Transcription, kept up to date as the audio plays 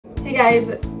guys,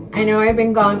 I know I've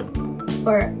been gone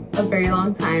for a very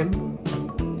long time.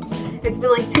 It's been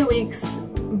like 2 weeks,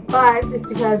 but it's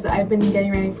because I've been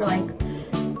getting ready for like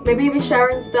my baby shower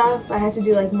and stuff. I had to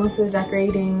do like most of the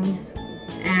decorating,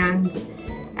 and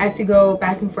I had to go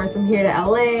back and forth from here to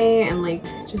LA and like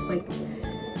just like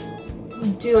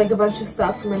do like a bunch of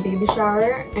stuff for my baby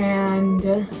shower. And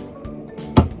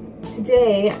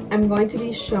today I'm going to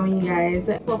be showing you guys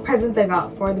what presents I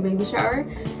got for the baby shower.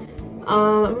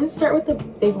 I'm gonna start with the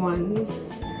big ones.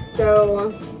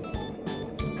 So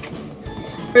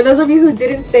for those of you who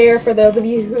didn't stay, or for those of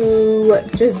you who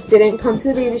just didn't come to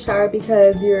the baby shower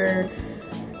because you're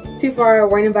too far or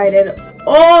weren't invited,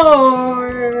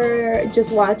 or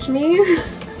just watch me,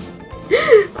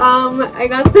 I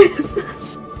got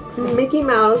this Mickey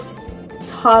Mouse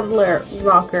toddler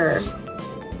rocker.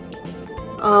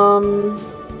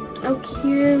 Oh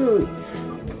cute.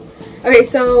 Okay,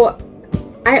 so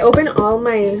I opened all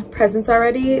my presents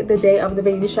already the day of the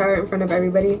baby shower in front of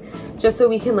everybody, just so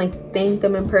we can like thank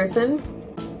them in person.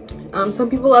 Some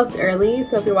people left early,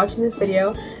 so if you're watching this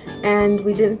video and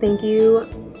we didn't thank you,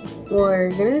 we're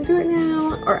gonna do it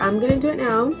now, or I'm gonna do it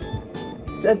now.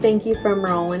 It's a thank you from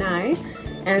Merle and I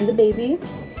and the baby.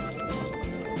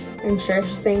 I'm sure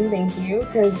she's saying thank you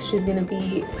because she's gonna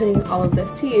be putting all of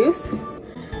this to use.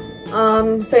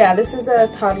 So yeah, this is a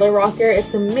toddler rocker.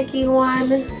 It's a Mickey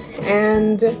one,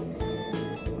 and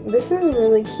this is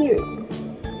really cute.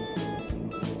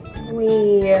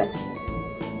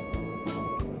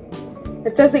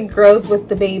 It says it grows with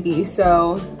the baby,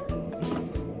 so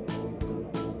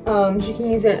she can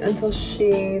use it until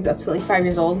she's up to like 5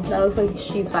 years old. That looks like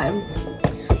she's 5.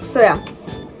 So yeah,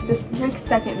 this next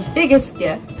second biggest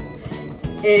gift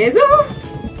is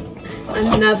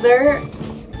another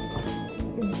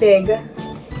big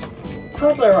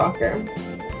toddler rocker.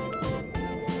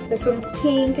 This one's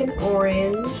pink and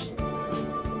orange.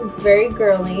 Looks very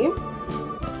girly.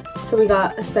 So we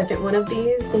got a second one of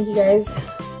these. Thank you guys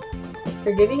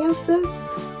for giving us this.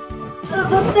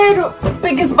 The third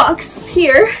biggest box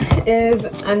here is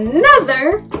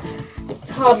another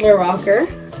toddler rocker.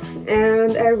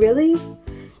 And I really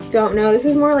don't know. This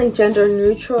is more like gender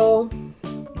neutral.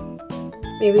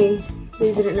 Maybe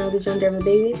they didn't know the gender of the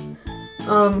baby.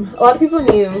 A lot of people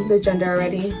knew the gender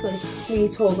already. Like we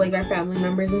told like our family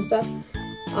members and stuff.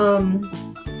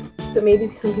 But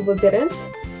maybe some people didn't.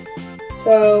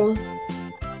 So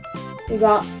we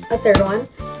got a third one.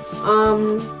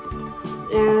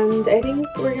 And I think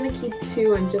we're gonna keep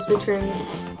 2 and just return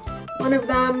one of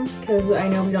them because I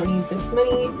know we don't need this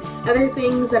many. Other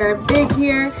things that are big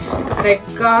here that I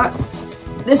got.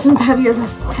 This one's heavy as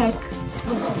heck.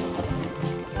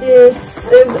 This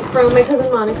is from my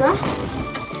cousin Monica.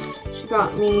 She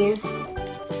got me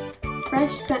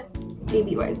fresh scent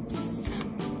baby wipes.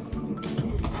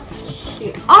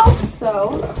 She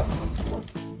also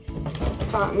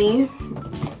got me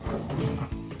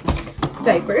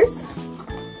diapers.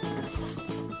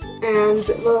 And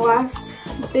the last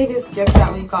biggest gift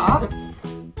that we got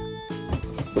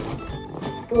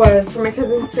was for my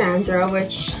cousin Sandra,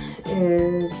 which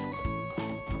is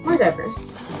more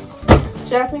diapers.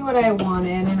 She asked me what I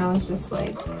wanted, and I was just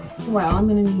like, well, I'm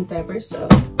gonna need diapers, so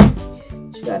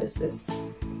she got us this.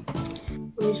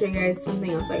 Let me show you guys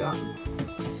something else I got.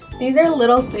 These are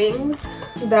little things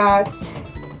that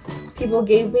people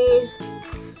gave me.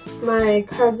 My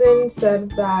cousin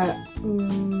said that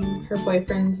her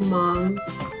boyfriend's mom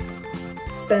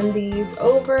sent these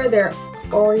over. They're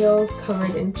Oreos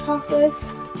covered in chocolate.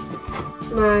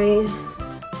 My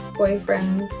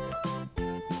boyfriend's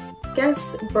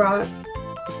guest brought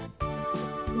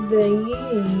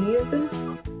these.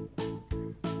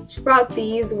 She brought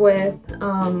these with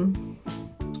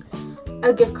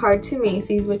a gift card to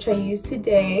Macy's, which I used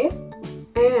today,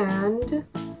 and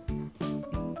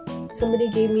somebody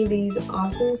gave me these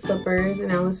awesome slippers,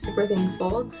 and I was super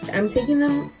thankful. I'm taking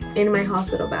them in my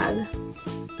hospital bag, so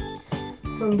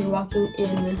I'm gonna be walking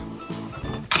in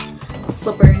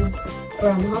slippers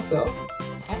around the hospital.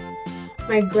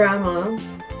 My grandma,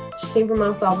 she came from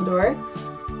El Salvador,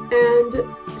 and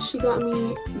she got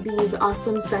me these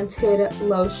awesome scented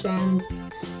lotions.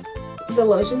 The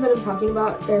lotions that I'm talking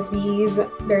about, they're these.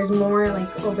 There's more like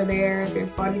over there.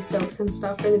 There's body soaps and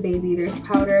stuff for the baby. There's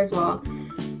powder as well.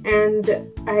 And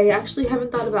I actually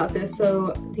haven't thought about this,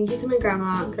 so thank you to my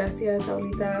grandma. Gracias,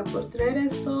 abuelita, por traer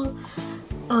esto.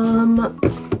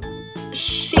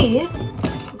 She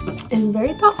is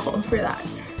very thoughtful for that.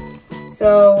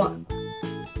 So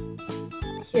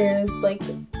here's like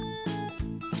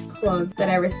clothes that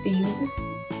I received.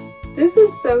 This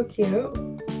is so cute.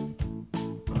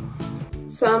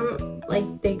 Some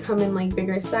like they come in like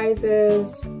bigger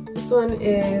sizes. This one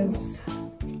is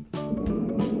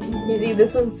easy.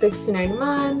 This one's 6 to 9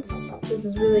 months. This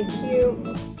is really cute.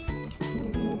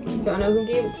 Don't know who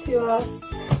gave it to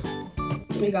us.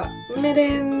 We got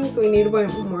mittens. We need one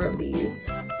more of these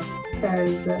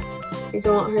because I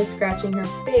don't want her scratching her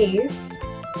face.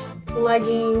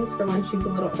 Leggings for when she's a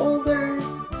little older.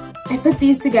 I put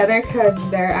these together because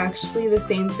they're actually the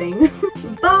same thing,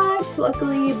 but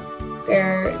luckily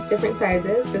they're different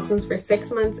sizes. This one's for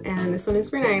 6 months and this one is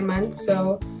for 9 months,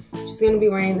 so she's going to be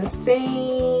wearing the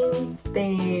same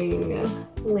thing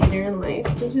later in life,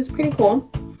 which is pretty cool.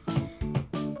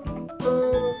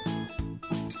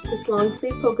 This long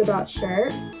sleeve polka dot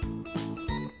shirt.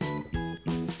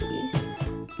 Let's see.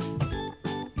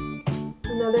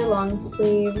 Another long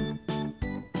sleeve,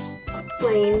 just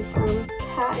plain from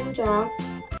Cat and Jack.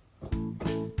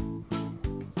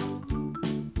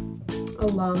 A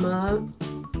llama.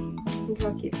 Look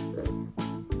how cute this is.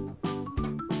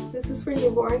 This is for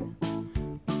newborn.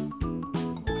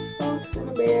 Fox and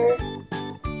a bear.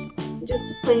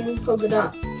 Just a plain polka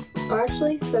dot. Oh,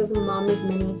 actually, it says Mama's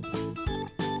Mini.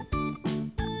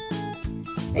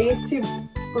 I used to,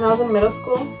 when I was in middle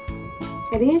school,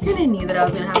 I think I kind of knew that I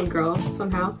was going to have a girl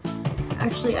somehow.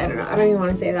 Actually, I don't know. I don't even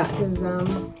want to say that because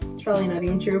it's probably not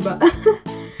even true, but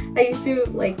I used to,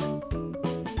 like,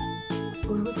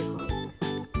 what was it called?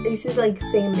 I used to, like,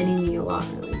 say mini-me a lot,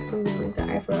 or, like, something like that.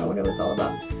 I forgot what it was all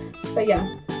about. But yeah,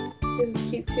 this is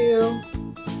cute too.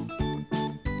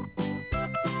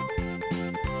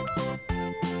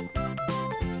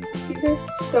 These are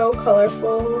so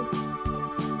colorful.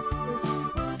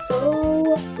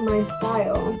 So my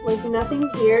style. Like nothing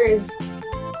here is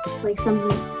like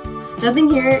something, nothing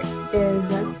here is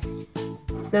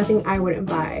nothing I wouldn't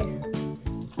buy.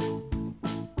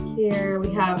 Here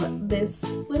we have this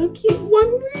little cute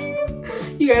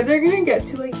onesie. You guys are gonna get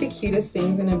to like the cutest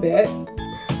things in a bit.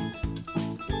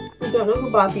 I don't know who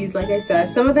bought these, like I said.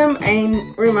 Some of them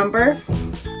I remember.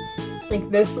 Like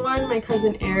this one my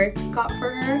cousin Eric got for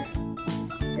her.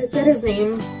 It said his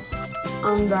name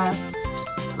on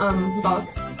the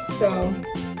box, so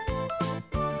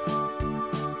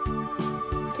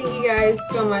thank you guys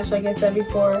so much. Like I said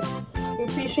before, we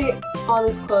appreciate all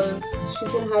these clothes. She's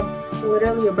gonna have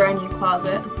literally a brand new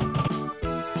closet.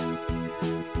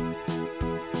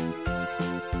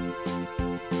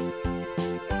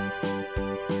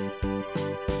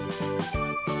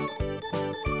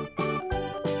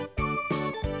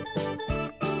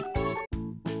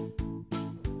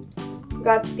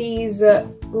 Got these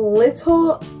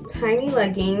little tiny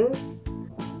leggings.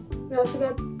 We also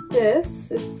got this.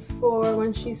 It's for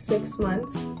when she's 6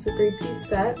 months. It's a 3-piece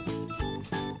set.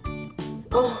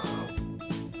 Oh.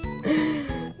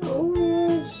 Oh my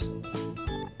gosh.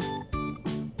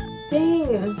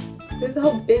 Dang. This is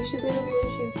how big she's gonna be when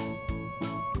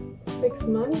she's 6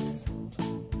 months.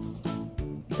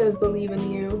 It says believe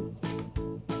in you.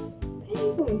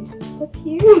 Dang, that's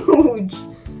huge.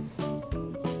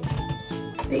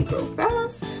 They grow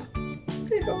fast.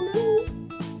 I don't know.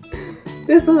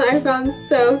 This one I found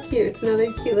so cute. It's another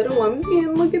cute little onesie,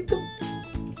 and look at them.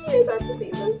 You guys have to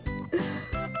see this.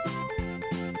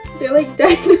 They're like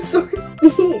dinosaur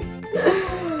feet.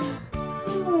 Oh,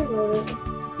 I love it.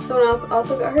 Someone else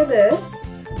also got her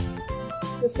this.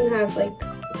 This one has like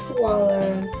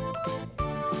koalas,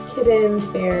 kittens,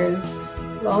 bears,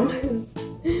 llamas,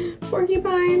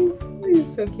 porcupines.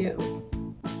 These are so cute.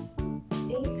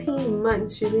 18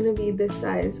 months, she's gonna be this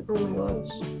size. Oh my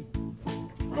gosh.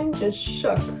 I'm just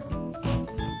shook.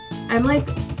 I'm like,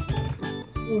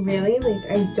 really? Like,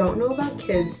 I don't know about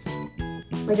kids.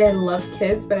 Like, I love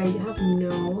kids, but I have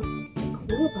no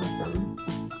clue about them.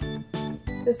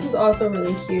 This one's also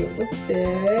really cute. Look at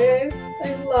this.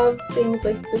 I love things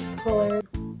like this color.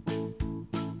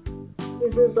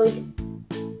 This is like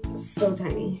so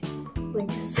tiny.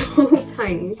 Like, so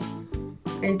tiny.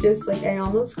 I just, like, I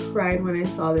almost cried when I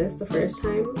saw this the first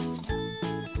time.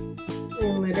 I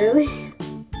literally,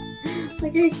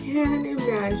 like, I can't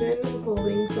imagine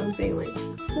holding something, like,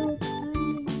 so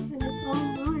tiny, and it's all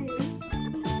mine.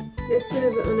 This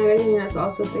is another thing that's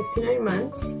also 6 to 9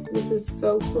 months. This is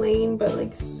so plain, but,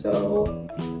 like, so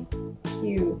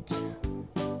cute.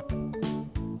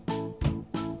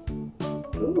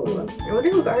 Ooh, I wonder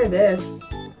who got her this.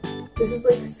 This is,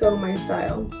 like, so my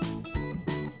style.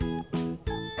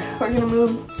 We're gonna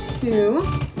move to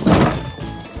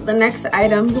the next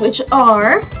items, which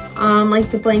are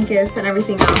like the blankets and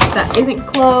everything else that isn't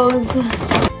clothes.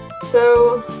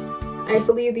 So I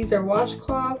believe these are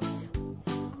washcloths.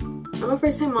 I'm a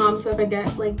first-time mom, so if I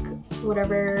get like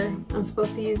whatever I'm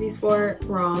supposed to use these for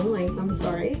wrong, like, I'm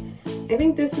sorry. I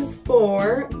think this is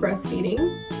for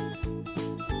breastfeeding.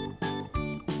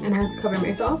 and I have to cover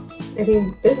myself. I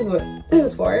think this is what this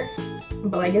is for,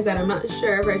 but like I said, I'm not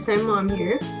sure. First time mom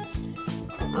here.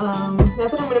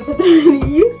 That's what I'm gonna put them in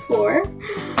use for.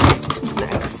 What's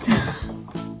next?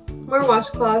 More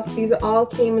washcloths. These all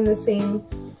came in the same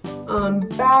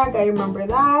bag. I remember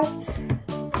that.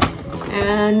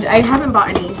 And I haven't bought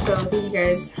any, so thank you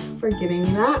guys for giving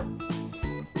me that.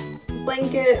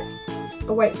 Blanket,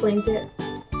 a white blanket,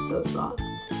 so soft.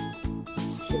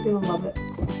 She's gonna love it.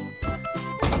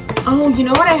 Oh, you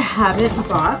know what I haven't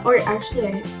bought? Or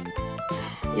actually,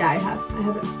 yeah, I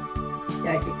haven't.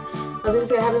 Yeah, I do. I was gonna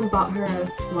say I haven't bought her a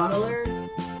swaddler.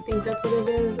 I think that's what it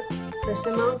is. First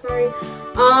time out, sorry.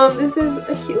 This is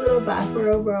a cute little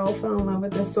bathrobe. Bro fell in love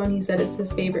with this one. He said it's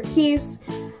his favorite piece.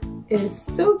 It is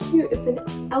so cute. It's an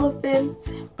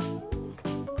elephant.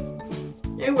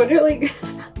 I wonder, like,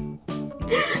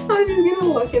 I was just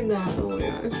gonna look in that. Oh my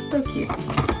gosh, it's so cute.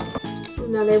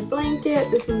 Another blanket.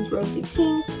 This one's rosy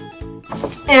pink.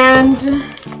 And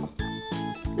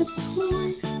a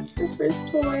toy. The first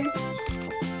toy.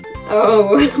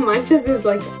 Oh, Manchas is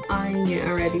like eyeing it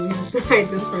already. We have to hide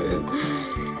this from him.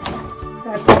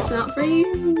 That's not for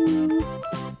you.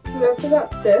 We also got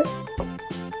this.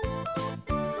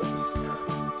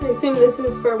 I assume this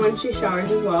is for when she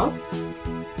showers as well.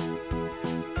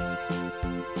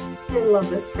 I love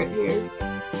this print here.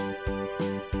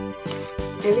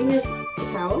 I think it's a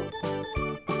towel.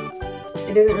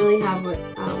 It doesn't really have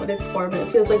what it's for, but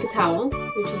it feels like a towel,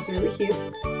 which is really cute.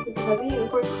 It has a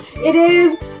unicorn. It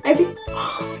is! I think,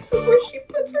 oh, this is where she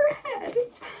puts her head.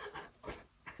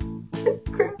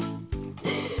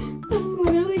 I'm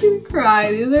literally gonna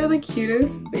cry. These are the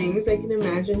cutest things. I can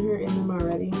imagine her in them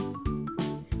already.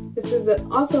 This is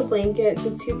also a blanket. It's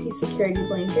a two-piece security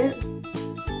blanket.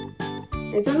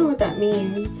 I don't know what that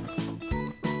means.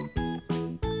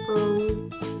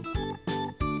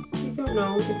 I don't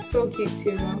know. It's so cute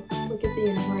too though. Look at the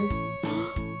unicorn.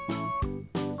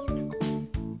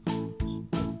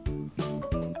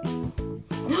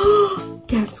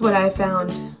 Guess what I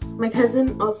found? My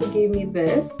cousin also gave me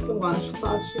this. It's a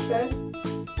washcloth, she said.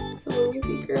 So when we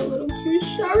take her a little cute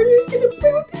shower, she's gonna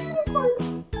play with the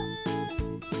unicorn.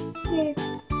 Yay.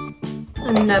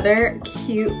 Another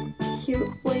cute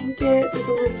blanket. This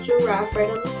one has a giraffe right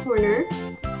on the corner.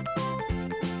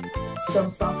 It's so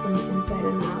soft on the inside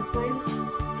and the outside. I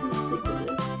can sleep in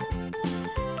this.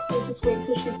 I'll just wait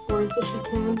till she's born so she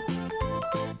can.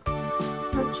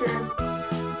 Not sure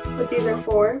what these are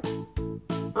for.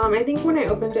 I think when I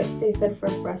opened it, they said for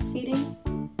breastfeeding.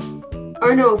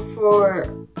 Or no, for...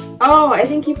 Oh, I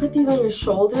think you put these on your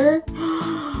shoulder.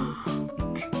 I'm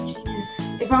a genius.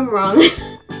 If I'm wrong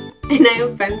and I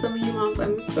offend some of you moms,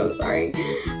 I'm so sorry.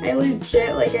 I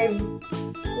legit, like, I've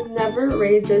never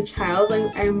raised a child.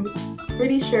 Like, I'm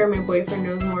pretty sure my boyfriend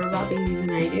knows more about babies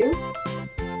than I do.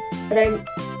 But I'm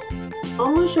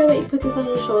almost sure that you put this on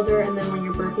your shoulder, and then when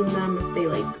you're burping them, if they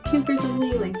like puke or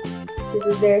something, like this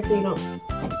is there so you don't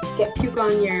get puke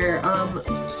on your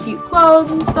cute clothes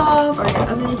and stuff, or your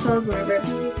ugly clothes, whatever it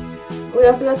be. We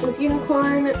also got this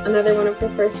unicorn, another one of her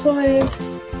first toys,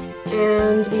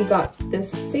 and we got this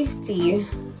safety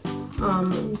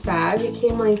bag. It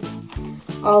came like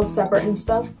all separate and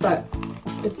stuff, but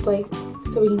it's like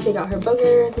so we can take out her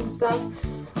boogers and stuff,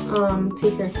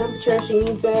 take her temperature if she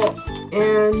needs it,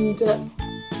 and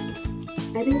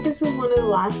I think this is one of the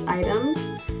last items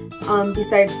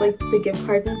besides like the gift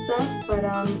cards and stuff, but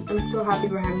I'm so happy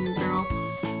we're having a girl.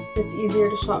 It's easier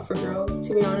to shop for girls,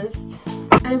 to be honest,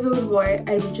 and if it was a boy,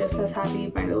 I'd be just as happy.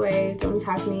 By the way, don't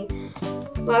attack me.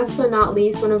 Last but not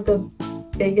least, one of the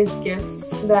biggest gifts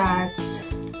that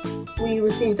we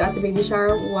received at the baby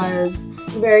shower was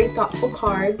very thoughtful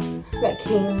cards that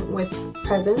came with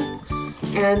presents,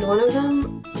 and one of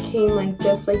them came like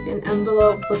just like an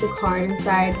envelope with a card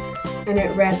inside, and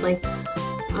it read like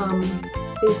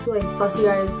basically like bless you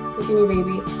guys with your new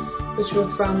baby, which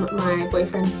was from my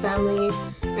boyfriend's family,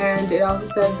 and it also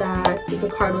said that the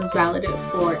card was valid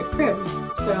for a crib.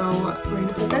 So we're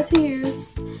gonna put that to use.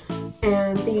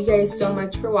 And thank you guys so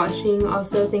much for watching.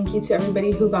 Also, thank you to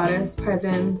everybody who got us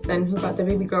presents and who got the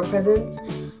baby girl presents.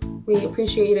 We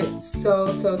appreciate it so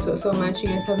much. You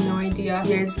guys have no idea.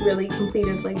 You guys really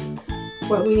completed like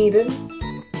what we needed.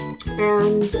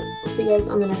 And we'll see you guys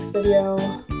on the next video.